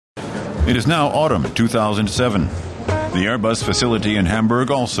It is now autumn 2007. The Airbus facility in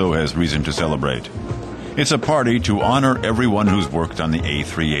Hamburg also has reason to celebrate. It's a party to honor everyone who's worked on the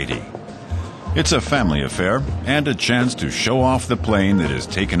A380. It's a family affair and a chance to show off the plane that has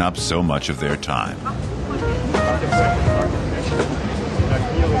taken up so much of their time.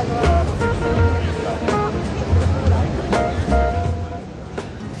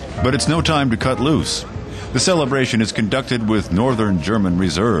 But it's no time to cut loose. The celebration is conducted with Northern German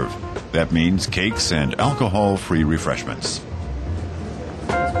reserve. That means cakes and alcohol-free refreshments.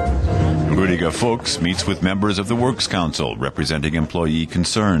 Rüdiger Fuchs meets with members of the Works Council representing employee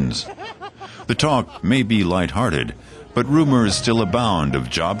concerns. The talk may be lighthearted, but rumors still abound of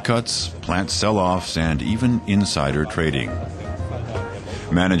job cuts, plant sell-offs, and even insider trading.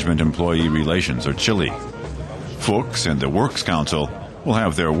 Management-employee relations are chilly. Fuchs and the Works Council will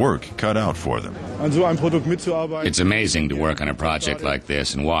have their work cut out for them. It's amazing to work on a project like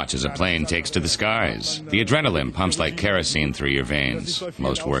this and watch as a plane takes to the skies. The adrenaline pumps like kerosene through your veins.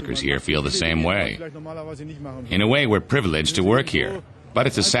 Most workers here feel the same way. In a way, we're privileged to work here. But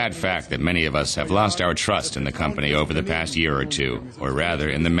it's a sad fact that many of us have lost our trust in the company over the past year or two, or rather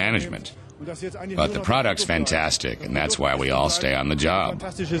in the management. But the product's fantastic, and that's why we all stay on the job.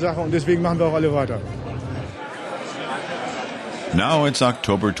 Now it's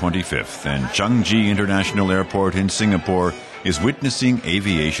October 25th, and Changi International Airport in Singapore is witnessing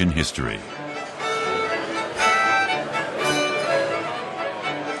aviation history.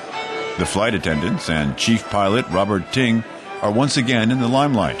 The flight attendants and chief pilot Robert Ting are once again in the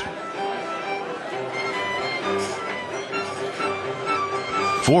limelight.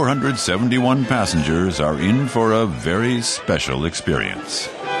 471 passengers are in for a very special experience.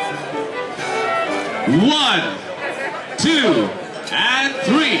 1, 2, and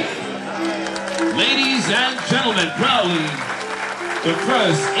 3. Ladies and gentlemen, proudly, the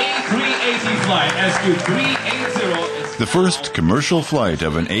first A380 flight, SQ380. The first commercial flight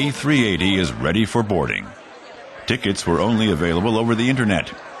of an A380 is ready for boarding. Tickets were only available over the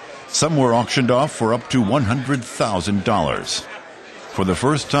internet. Some were auctioned off for up to $100,000. For the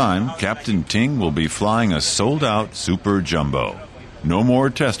first time, Captain Ting will be flying a sold-out Super Jumbo. No more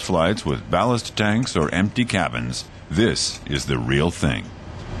test flights with ballast tanks or empty cabins. This is the real thing.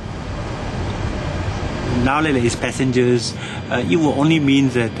 Now that it's passengers, it will only mean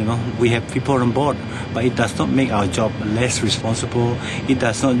that we have people on board, but it does not make our job less responsible. It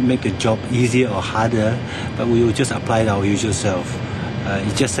does not make the job easier or harder, but we will just apply our usual self.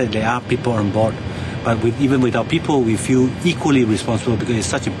 It's just that there are people on board, but even without people, we feel equally responsible because it's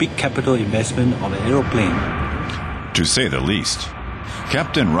such a big capital investment of an aeroplane. To say the least.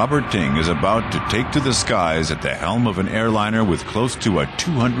 Captain Robert Ting is about to take to the skies at the helm of an airliner with close to a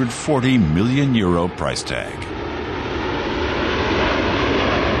 €240 million price tag.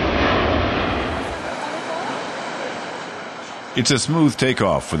 It's a smooth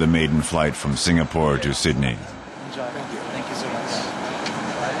takeoff for the maiden flight from Singapore to Sydney. Thank you so much.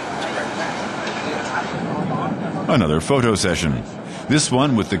 Another photo session, this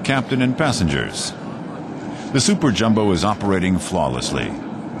one with the captain and passengers. The Super Jumbo is operating flawlessly,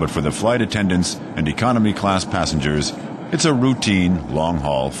 but for the flight attendants and economy class passengers, it's a routine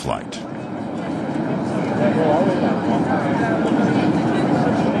long-haul flight.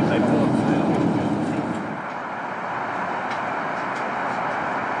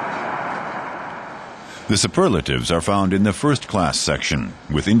 The superlatives are found in the first-class section,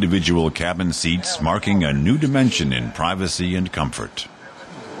 with individual cabin seats marking a new dimension in privacy and comfort.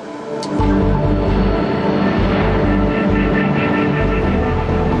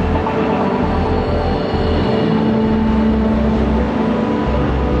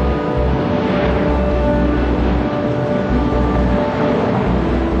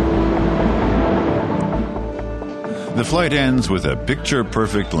 The flight ends with a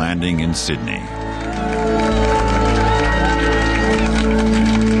picture-perfect landing in Sydney.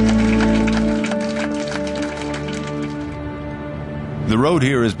 The road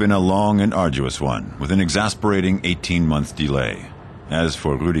here has been a long and arduous one, with an exasperating 18-month delay. As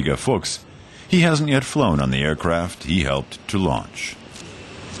for Rüdiger Fuchs, he hasn't yet flown on the aircraft he helped to launch.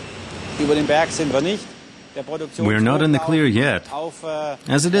 We're not in the clear yet.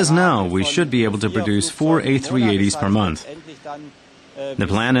 As it is now, we should be able to produce 4 A380s per month. The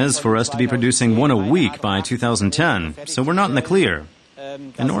plan is for us to be producing one a week by 2010, so we're not in the clear.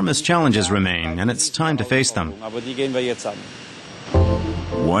 Enormous challenges remain, and it's time to face them.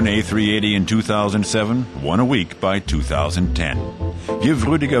 One A380 in 2007, one a week by 2010. Give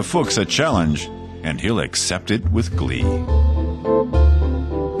Rüdiger Fuchs a challenge, and he'll accept it with glee.